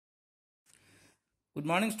Good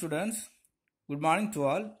morning, students. Good morning to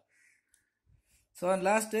all. So, on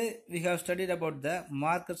last day, we have studied about the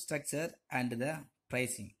market structure and the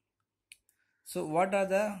pricing. So, what are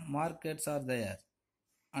the markets are there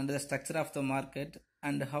and the structure of the market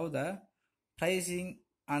and how the pricing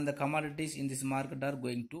and the commodities in this market are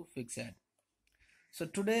going to fix it. So,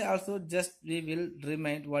 today also just we will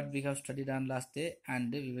remind what we have studied on last day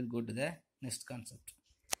and we will go to the next concept.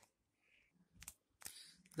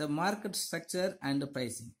 The market structure and the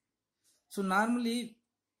pricing. So normally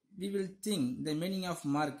we will think the meaning of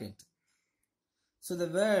market. So the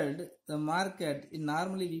word the market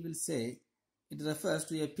normally we will say it refers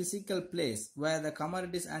to a physical place where the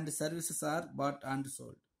commodities and services are bought and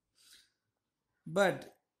sold.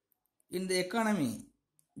 But in the economy,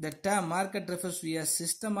 the term market refers to a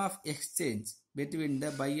system of exchange between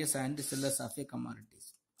the buyers and sellers of a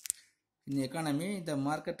commodities. In the economy, the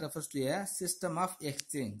market refers to a system of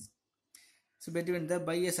exchange. So between the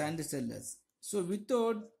buyers and the sellers. So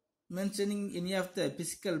without mentioning any of the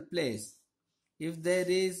physical place, if there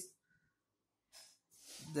is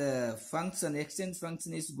the function, exchange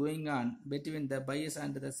function is going on between the buyers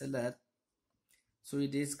and the seller, so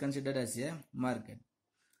it is considered as a market.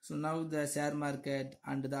 So now the share market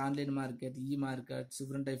and the online market, e-market,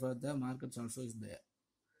 different type of the markets also is there.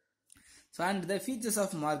 So and the features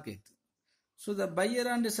of market. So the buyer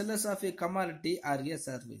and the sellers of a commodity are a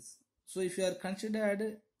service. So if you are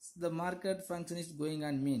considered the market function is going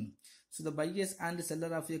on mean, so the buyers and the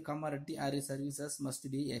seller of a commodity or a services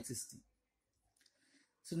must be existing.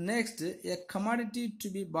 So next, a commodity to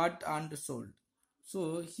be bought and sold.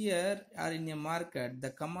 So here are in a market,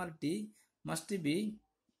 the commodity must be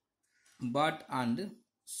bought and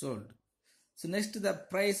sold. So next, the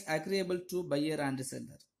price agreeable to buyer and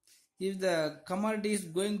seller. If the commodity is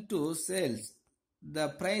going to sell, the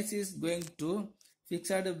price is going to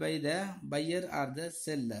fixed by the buyer or the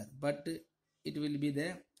seller, but it will be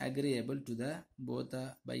the agreeable to the both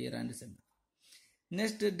the buyer and seller.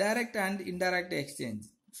 Next, direct and indirect exchange.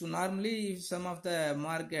 So normally if some of the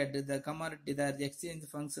market, the commodity, the exchange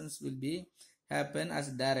functions will be happen as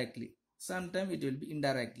directly. Sometimes it will be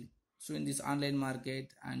indirectly. So in this online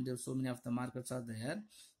market and so many of the markets are there.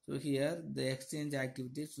 So here the exchange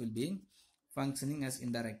activities will be functioning as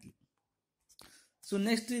indirectly. So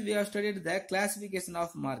next we have studied the classification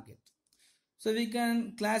of market. So we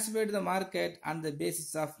can classify the market on the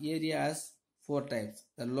basis of areas 4 types.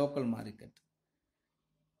 The local market.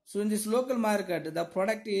 So in this local market, the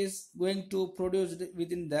product is going to produced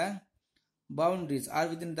within the boundaries or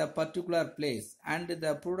within the particular place, and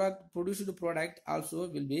the produced product also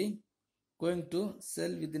will be going to sell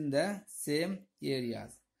within the same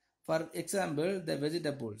areas. For example, the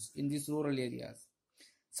vegetables in these rural areas.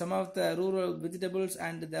 Some of the rural vegetables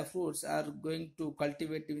and the fruits are going to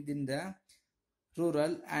cultivate within the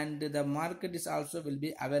rural, and the market is also will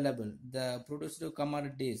be available. The produced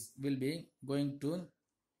commodities will be going to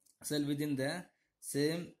sell within the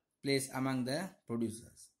same place among the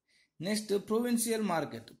producers. Next, provincial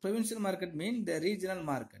market. Provincial market means the regional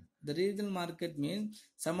market. The regional market means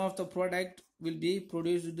some of the product will be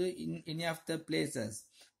produced in any of the places,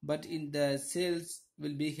 but in the sales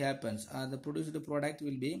will be happens, or the produced product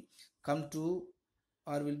will be come to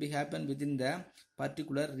or will be happen within the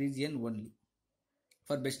particular region only.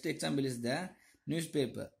 For best example is the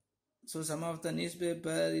newspaper. So some of the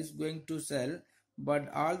newspaper is going to sell,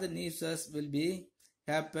 but all the newses will be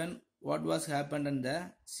happen what was happened in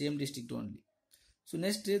the same district only. So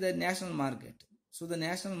next is the national market. So the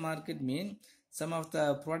national market means some of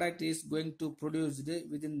the product is going to produce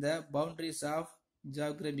within the boundaries of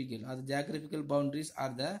geographical, or the geographical boundaries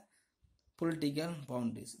are the political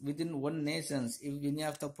boundaries within one nations. If any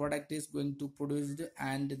of the product is going to produced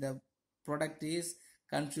and the product is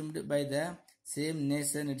consumed by the same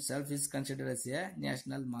nation itself is considered as a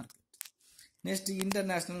national market. Next,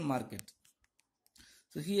 international market.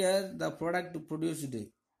 So here the product produced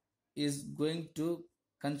is going to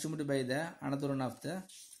consumed by the another one of the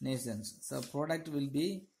nations. So product will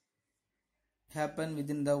be happen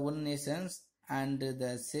within the one nations, and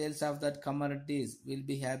the sales of that commodities will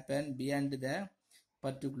be happen beyond the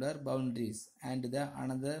particular boundaries, and the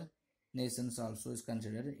another nations also is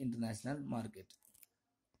considered international market.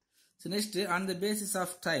 So next, on the basis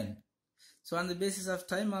of time. So on the basis of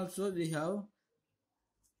time also we have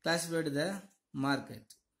classified the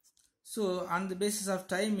market. So on the basis of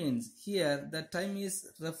time means here the time is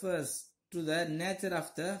refers to the nature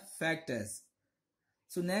of the factors.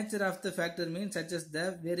 So nature of the factor means such as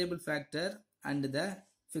the variable factor and the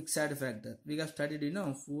fixed factor. We have studied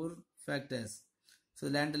 4 factors. So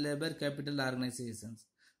land, labor, capital, organizations.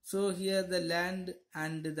 So here the land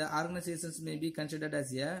and the organizations may be considered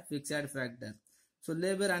as a fixed factor. So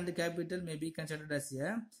labor and capital may be considered as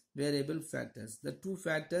a variable factors. The two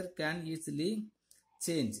factor can easily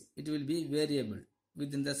change. It will be variable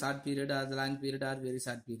within the short period or the long period or very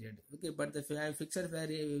short period. Okay, but the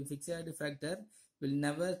fixed factor will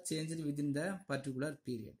never change within the particular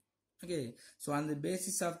period. Okay, so on the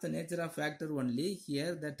basis of the nature of factor only,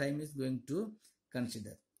 here the time is going to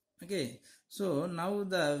consider. Okay, so now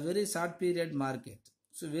the very short period market.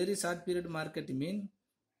 So very short period market mean,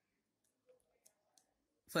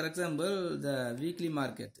 for example, the weekly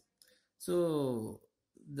market. So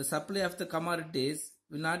the supply of the commodities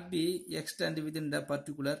will not be extended within the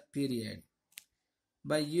particular period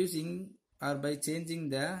by using or by changing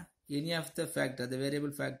the any of the factor, the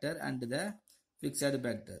variable factor and the fixed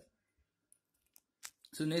factor.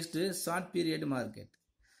 So next is short period market.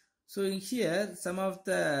 So in here some of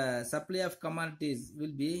the supply of commodities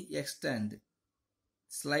will be extended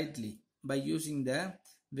slightly by using the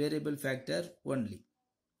variable factor only.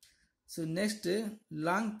 So next,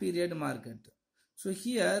 long period market. So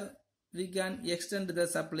here we can extend the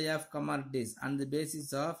supply of commodities on the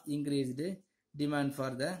basis of increased demand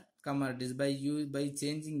for the commodities by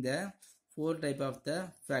changing the four type of the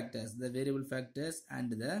factors, the variable factors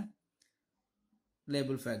and the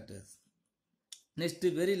label factors. Next,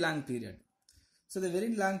 very long period. So the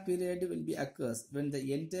very long period will be occurs when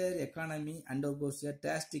the entire economy undergoes a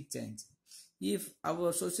drastic change. If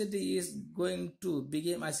our society is going to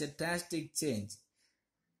become as a drastic change,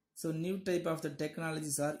 so new type of the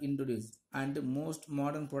technologies are introduced and most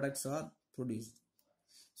modern products are produced.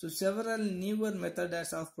 So several newer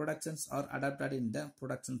methods of productions are adapted in the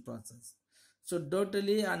production process. So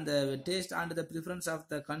totally and the taste and the preference of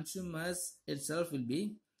the consumers itself will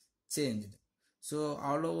be changed. So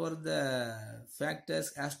all over the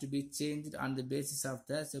factors has to be changed on the basis of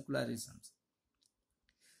the secularisms.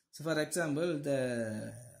 So for example,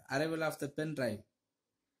 the arrival of the pen drive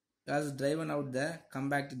has driven out the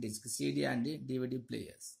compact disc, CD and DVD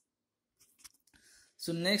players.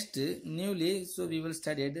 So next, newly, so we will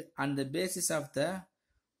study it on the basis of the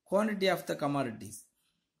quantity of the commodities.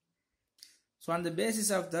 So on the basis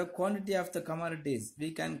of the quantity of the commodities,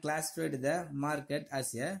 we can classify the market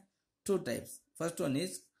as a two types. First one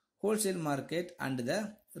is wholesale market and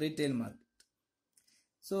the retail market.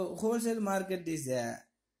 So wholesale market is a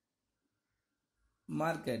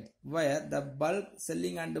market where the bulk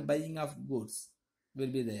selling and buying of goods will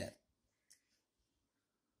be there.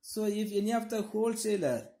 So if any of the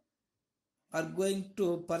wholesaler are going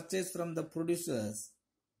to purchase from the producers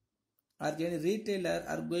or any retailer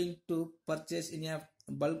are going to purchase any of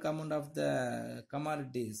bulk amount of the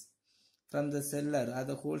commodities from the seller or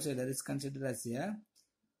the wholesaler is considered as a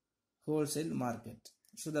wholesale market.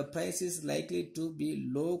 So the price is likely to be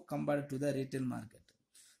low compared to the retail market.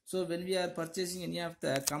 So when we are purchasing any of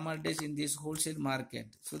the commodities in this wholesale market,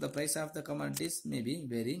 so the price of the commodities may be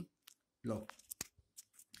very low.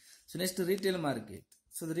 So next, retail market.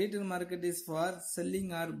 So the retail market is for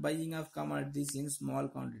selling or buying of commodities in small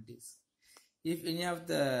quantities. If any of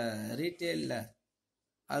the retailer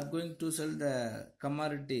are going to sell the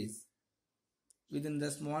commodities within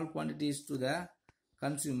the small quantities to the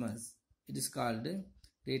consumers, it is called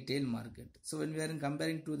retail market. So when we are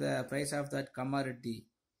comparing to the price of that commodity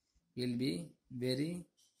will be very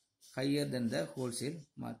higher than the wholesale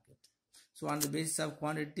market. So on the basis of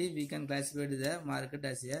quantity, we can classify the market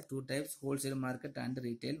as a two types, wholesale market and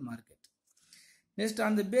retail market. Next,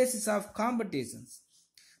 on the basis of competitions.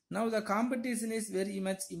 Now the competition is very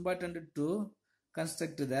much important to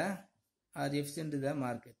construct the or efficient the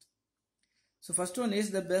market. So first one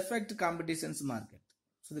is the perfect competitions market.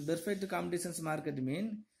 So the perfect competitions market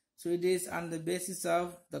means, so it is on the basis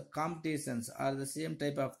of the competitions or the same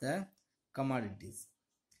type of the commodities.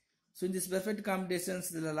 So in this perfect competitions,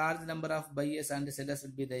 the large number of buyers and sellers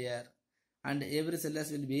will be there, and every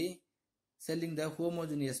sellers will be selling the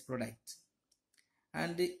homogeneous product.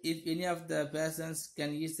 And if any of the persons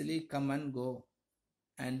can easily come and go,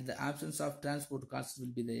 and the absence of transport costs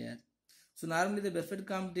will be there. So normally the perfect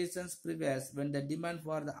competitions prevails when the demand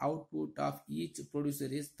for the output of each producer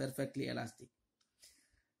is perfectly elastic.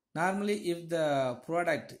 Normally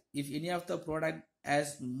if any of the product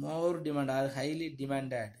has more demand or highly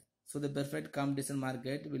demanded, so the perfect competition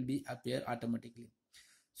market will be appear automatically.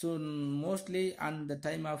 So mostly on the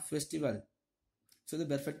time of festival, so the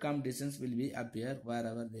perfect competitions will be appear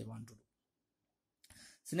wherever they want to do.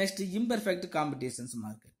 So next, imperfect competitions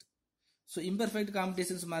market. So imperfect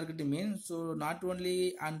competitions market means, so not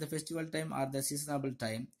only on the festival time or the seasonable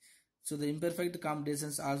time, so the imperfect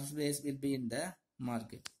competitions always will be in the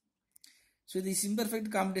market. So this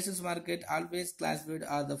imperfect competitions market always classified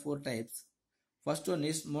are the four types. First one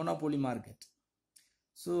is monopoly market.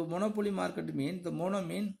 So monopoly market means the mono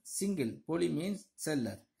means single, poly means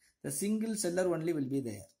seller. The single seller only will be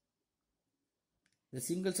there. The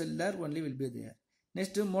single seller only will be there.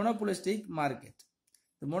 Next, monopolistic market.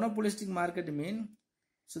 The monopolistic market means,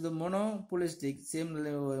 so the monopolistic same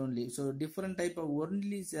level only. So different type of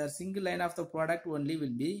only single line of the product only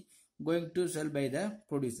will be going to sell by the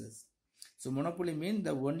producers. So monopoly means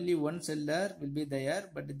the only one seller will be there,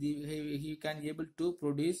 but he can able to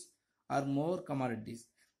produce or more commodities.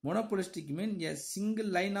 Monopolistic means a single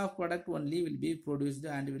line of product only will be produced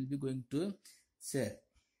and will be going to sell.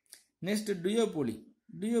 Next, duopoly.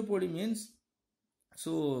 Duopoly means,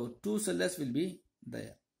 so two sellers will be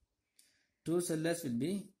there. Two sellers will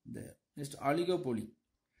be there. Next, oligopoly.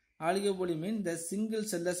 Oligopoly means the single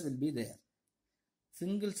sellers will be there.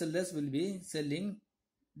 Single sellers will be selling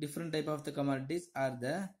different type of the commodities or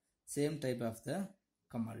the same type of the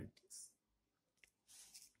commodities.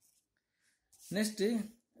 Next,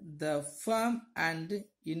 the firm and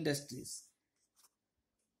industries.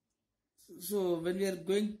 So when we are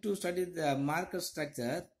going to study the market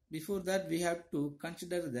structure, before that we have to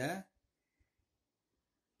consider the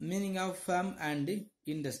meaning of firm and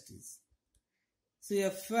industries. So a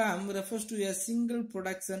firm refers to a single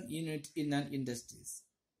production unit in an industry.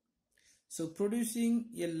 So producing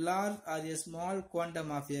a large or a small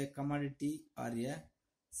quantum of a commodity or a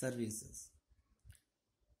services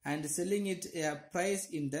and selling it a price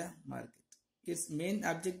in the market. Its main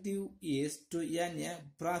objective is to earn a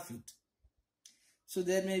profit. So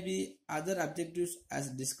there may be other objectives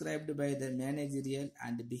as described by the managerial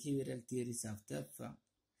and behavioral theories of the firm.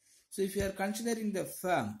 So if you are considering the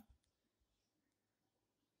firm,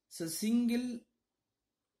 so single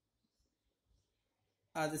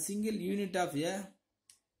the single unit of a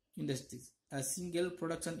industries, a single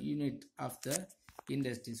production unit of the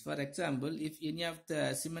industries. For example, if any of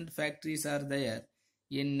the cement factories are there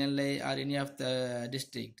in LA or any of the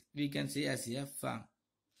district, we can say as a firm.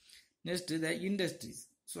 Next, the industries.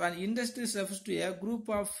 So an industry refers to a group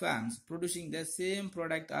of firms producing the same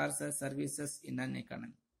product or services in an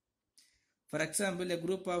economy. For example, a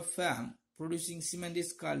group of firms producing cement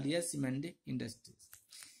is called a cement industry.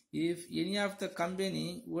 If any of the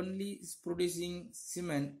company only is producing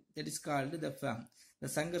cement, that is called the firm. The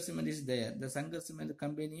Sankar Cement is there. The Sankar Cement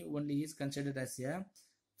company only is considered as a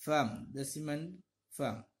firm, the cement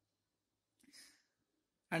firm.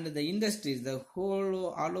 And the industries, the whole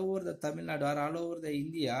all over the Tamil Nadu or all over the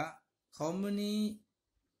India, how many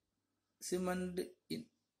cement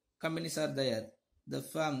companies are there? The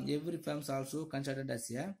firm, every firm is also considered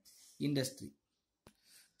as a industry.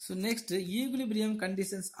 So next, equilibrium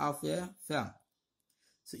conditions of a firm.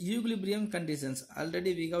 So equilibrium conditions,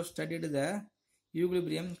 already we have studied the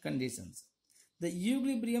equilibrium conditions. The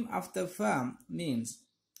equilibrium of the firm means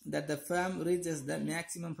that the firm reaches the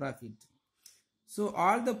maximum profit. So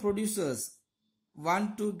all the producers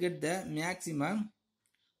want to get the maximum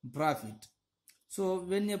profit. So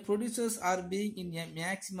when the producers are being in a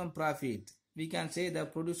maximum profit, we can say the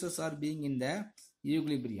producers are being in the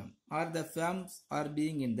equilibrium or the firms are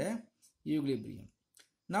being in the equilibrium.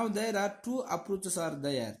 Now there are two approaches are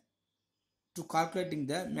there to calculating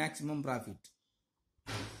the maximum profit.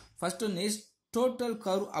 First one is total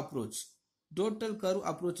curve approach. Total curve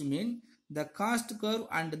approach means the cost curve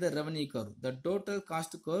and the revenue curve. The total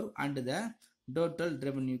cost curve and the total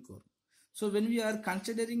revenue curve. So when we are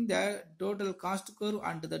considering the total cost curve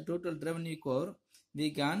and the total revenue curve,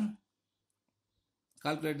 we can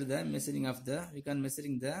calculate the measuring of the,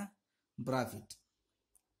 measuring the profit.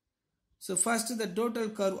 So first the total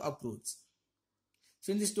curve approach.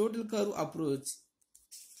 So in this total curve approach,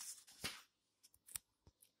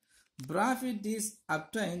 profit is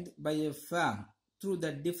obtained by a firm through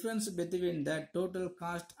the difference between the total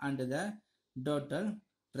cost and the total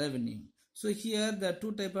revenue. So here the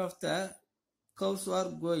two type of the curves are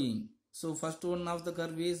going. So first one of the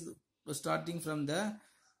curve is starting from the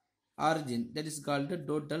origin, that is called the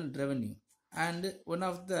total revenue, and one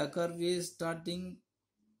of the curve is starting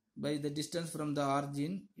by the distance from the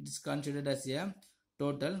origin, it is considered as a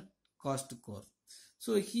total cost curve.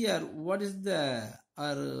 So here what is the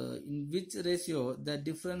in which ratio the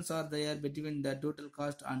difference are there between the total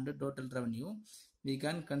cost and the total revenue, we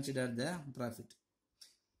can consider the profit.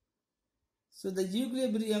 So the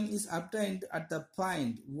equilibrium is obtained at the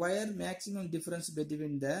point where maximum difference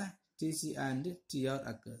between the TC and TR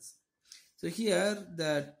occurs. So here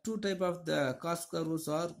the two type of the cost curves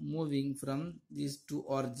are moving from these two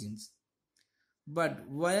origins. but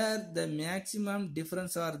where the maximum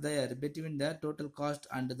difference are there between the total cost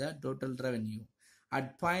and the total revenue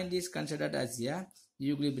at point is considered as a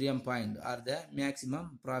equilibrium point or the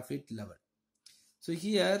maximum profit level. So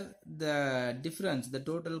here the difference, the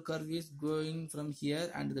total curve is going from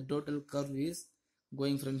here and the total curve is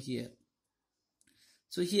going from here.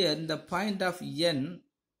 So here in the point of N,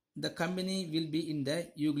 the company will be in the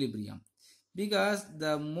equilibrium because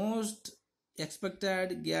the most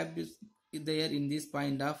expected gap is there in this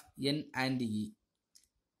point of N and E.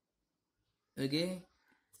 Okay,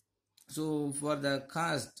 so for the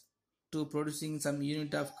cost to producing some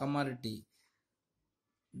unit of commodity,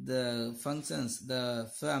 the functions, the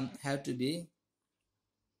firm have to be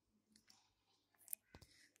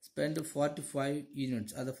spend 45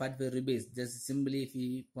 units or the 45 rupees, just simply if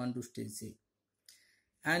we want to say.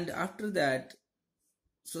 And after that,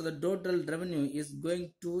 so the total revenue is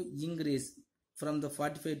going to increase from the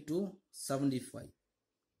 45 to 75.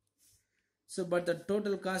 So but the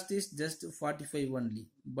total cost is just 45 only,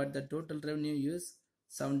 but the total revenue is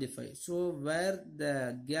 75. So where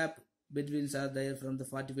the gap between are there from the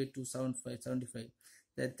 45 to 75,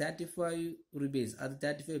 the 35 rupees or the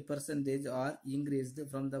 35% are increased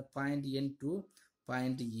from the point N to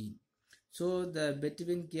point E. So the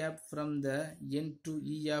between gap from the N to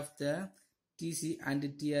E of the TC and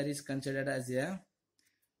TR is considered as a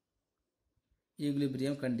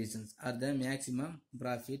equilibrium conditions or the maximum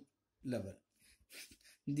profit level.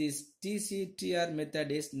 This TC-TR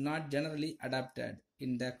method is not generally adopted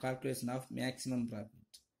in the calculation of maximum profit.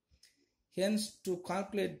 Hence, to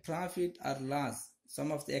calculate profit or loss,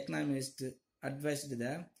 some of the economists advised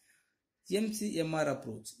the MCMR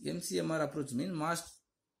approach. MCMR approach means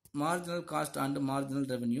marginal cost and marginal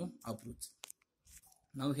revenue approach.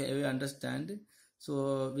 Now here we understand.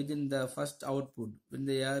 So within the first output, when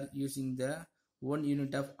they are using the 1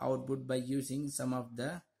 unit of output by using some of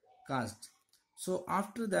the cost. So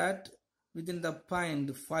after that, within the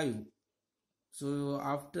point 5, so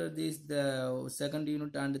after this the second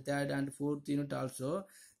unit and third and fourth unit also,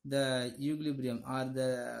 the equilibrium or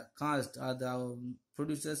the cost or the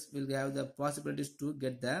producers will have the possibilities to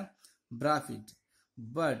get the profit.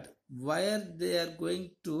 But where they are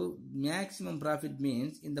going to maximum profit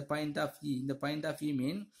means in the point of E. In the point of E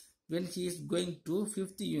mean when he is going to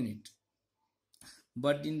 50 unit.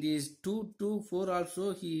 But in these 2 to 4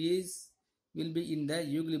 also he will be in the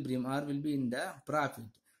equilibrium or will be in the profit.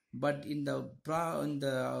 But in the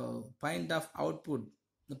point of output,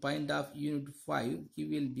 the point of unit 5, he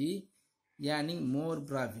will be earning more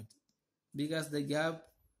profit because the gap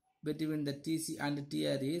between the TC and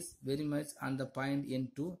TR is very much on the point N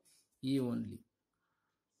to E only.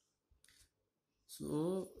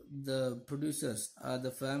 So the producers or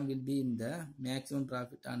the firm will be in the maximum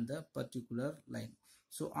profit on the particular line.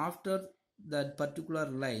 So after that particular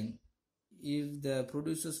line, if the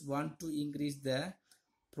producers want to increase the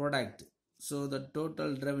product, so the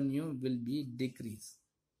total revenue will be decrease.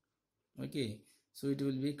 Okay, so it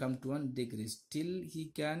will be come to a decrease till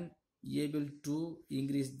he can able to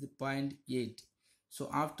increase the 0.8. So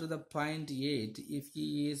after the 0.8, if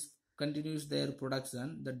he is continues their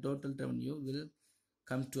production, the total revenue will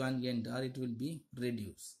come to an end or it will be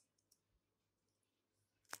reduced.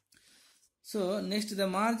 So next the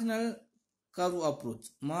marginal curve approach,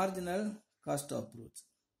 marginal cost approach.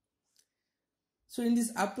 So in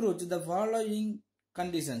this approach, the following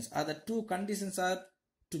conditions are the 2 conditions are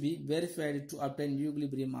to be verified to obtain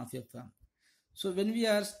equilibrium of a firm. So when we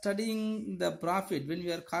are studying the profit, when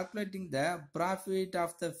we are calculating the profit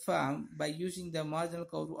of the firm by using the marginal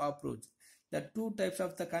curve approach, the 2 types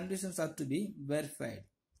of the conditions are to be verified.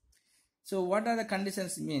 So what are the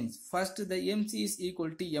conditions means? First, the MC is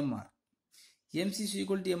equal to MR. MC is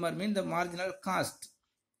equal to MR means the marginal cost.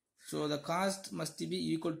 So the cost must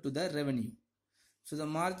be equal to the revenue. So the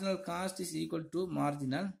marginal cost is equal to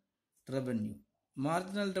marginal revenue.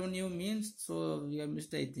 Marginal revenue means, so we have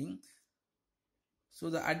missed I think. So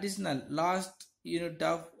the additional last unit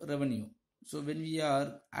of revenue. So when we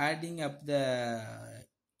are adding up the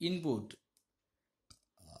input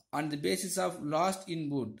on the basis of last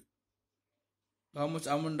input, how much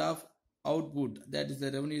amount of output, that is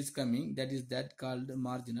the revenue is coming, that is that called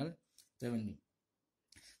marginal revenue.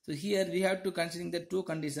 So here we have to considering the 2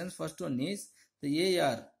 conditions. First one is the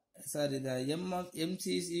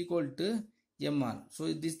MC is equal to MR. So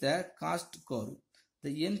this is the cost curve.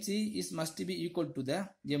 The MC must be equal to the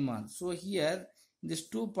MR. So here in this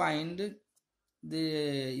 2 point,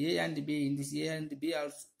 the A and B, in this A and B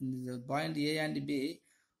also, in the point A and B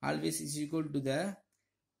always is equal to the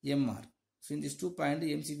MR. So in this 2 point,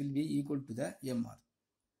 MC will be equal to the MR.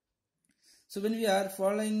 So when we are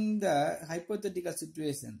following the hypothetical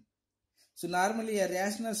situation, so normally a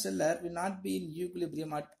rational seller will not be in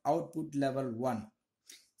equilibrium at output level 1.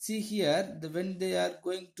 See here, when they are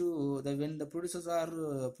going to when the producers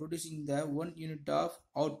are producing the 1 unit of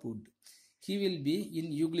output, he will be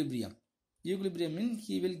in equilibrium. Equilibrium means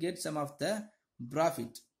he will get some of the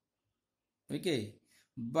profit. Okay,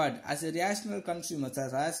 but as a rational consumers,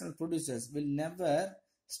 as rational producers will never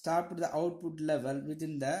stop the output level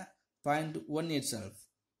within the point 1 itself.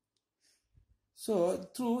 So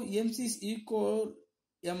through MC is equal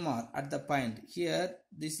MR at the point, here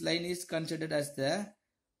this line is considered as the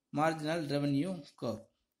marginal revenue curve.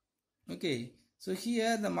 Okay, so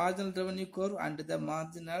here the marginal revenue curve and the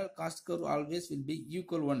marginal cost curve always will be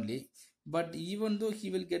equal only, but even though he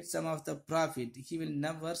will get some of the profit, he will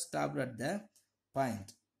never stop at the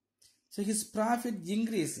point. So his profit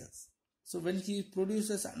increases. So when he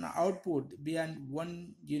produces an output beyond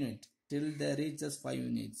 1 unit till they reaches 5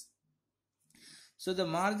 units, so the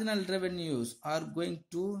marginal revenues are going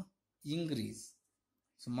to increase.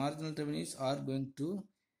 So marginal revenues are going to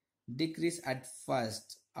decrease at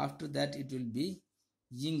first. After that it will be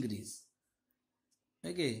increase.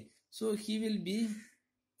 Okay, so he will be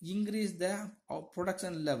increase the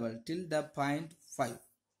production level till the 0.5.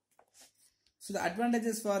 So the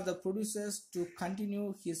advantages for the producers to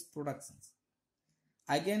continue his productions.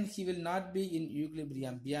 Again, he will not be in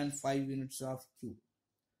equilibrium beyond 5 units of Q,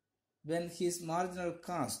 when his marginal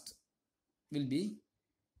cost will be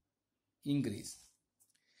increased.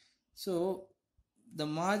 So the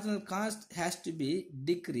marginal cost has to be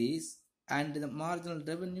decreased and the marginal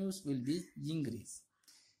revenues will be increased.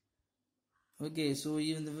 Okay, so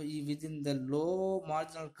even within the low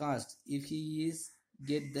marginal cost, if he is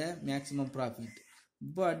get the maximum profit,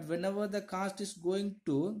 but whenever the cost is going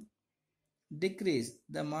to decrease,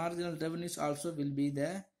 the marginal revenues also will be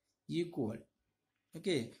the equal.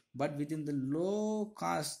 Okay, but within the low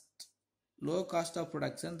cost of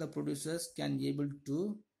production, the producers can be able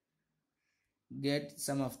to get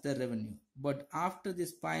some of the revenue. But after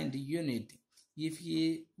this point unit, if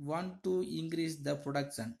he want to increase the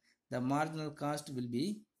production, the marginal cost will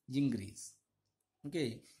be increased.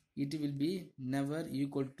 Okay, it will be never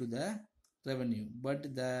equal to the revenue,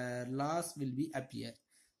 but the loss will be appear.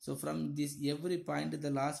 So from this every point the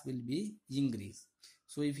loss will be increased.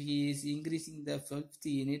 So if he is increasing the 50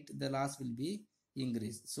 unit, the loss will be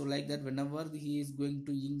increased. So like that, whenever he is going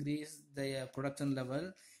to increase the production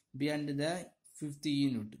level beyond the 50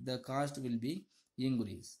 unit, the cost will be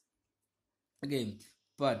increased. Again,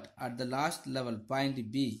 but at the last level,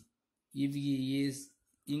 point B, if he is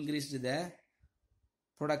increased the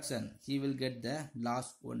production, he will get the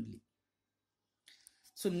loss only.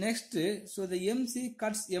 So next, so the MC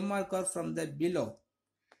cuts MR curve from the below.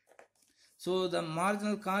 So the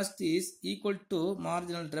marginal cost is equal to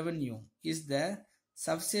marginal revenue is the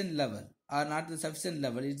sufficient level or not the sufficient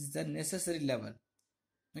level, it is the necessary level.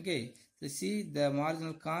 Okay, so see the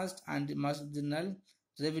marginal cost and marginal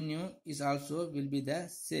revenue is also will be the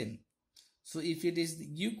same. So if it is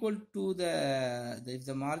equal to if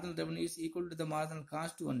the marginal revenue is equal to the marginal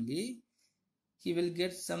cost only, he will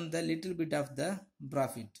get the little bit of the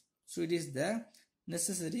profit. So it is the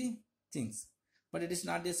necessary things, but it is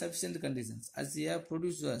not the sufficient conditions, as the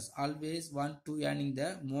producers always want to earning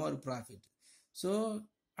the more profit. So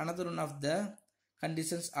another one of the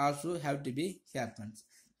conditions also have to be happens.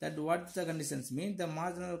 That what the conditions mean? The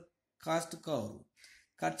marginal cost curve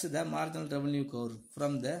cuts the marginal revenue curve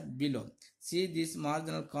from the below. See, this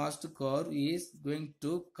marginal cost curve is going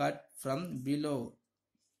to cut from below.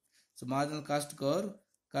 So marginal cost curve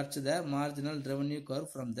cuts the marginal revenue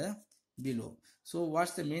curve from the below. So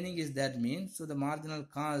what's the meaning is that means? So the marginal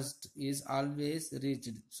cost is always reached.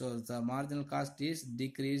 So the marginal cost is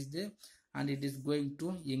decreased and it is going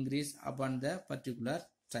to increase upon the particular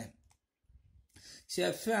time. So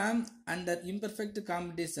a firm under imperfect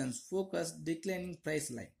competitions focus declining price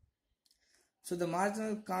line. So the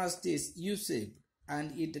marginal cost is U-shaped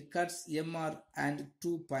and it cuts MR and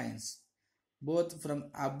 2 points, both from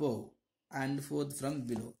above and both from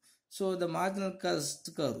below. So the marginal cost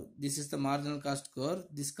curve, this is the marginal cost curve.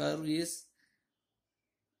 This curve is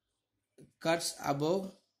cuts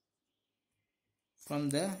above from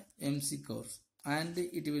the MC curve and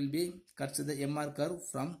it will be cuts the MR curve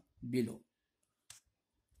from below.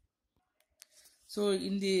 So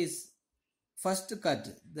in this first cut,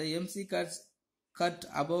 the MC cut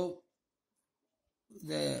above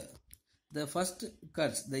the first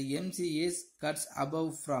cuts, the MC is cuts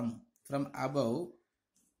above from above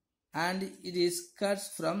and it is cuts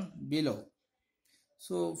from below.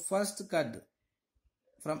 So first cut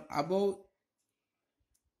from above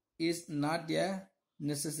is not a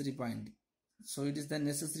necessary point. So it is the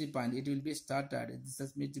necessary point. It will be started. This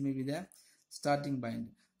is meant to be the starting point.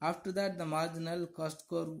 After that, the marginal cost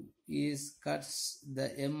curve is cuts the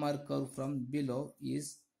MR curve from below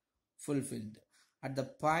is fulfilled. At the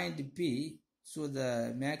point P, so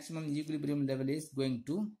the maximum equilibrium level is going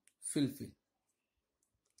to fulfill.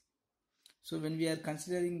 So when we are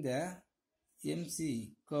considering the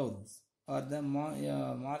MC curves or the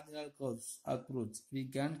marginal curves approach, we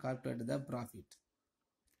can calculate the profit.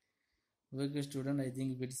 Okay student, I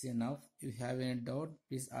think it is enough. If you have any doubt,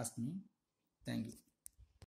 please ask me. Thank you.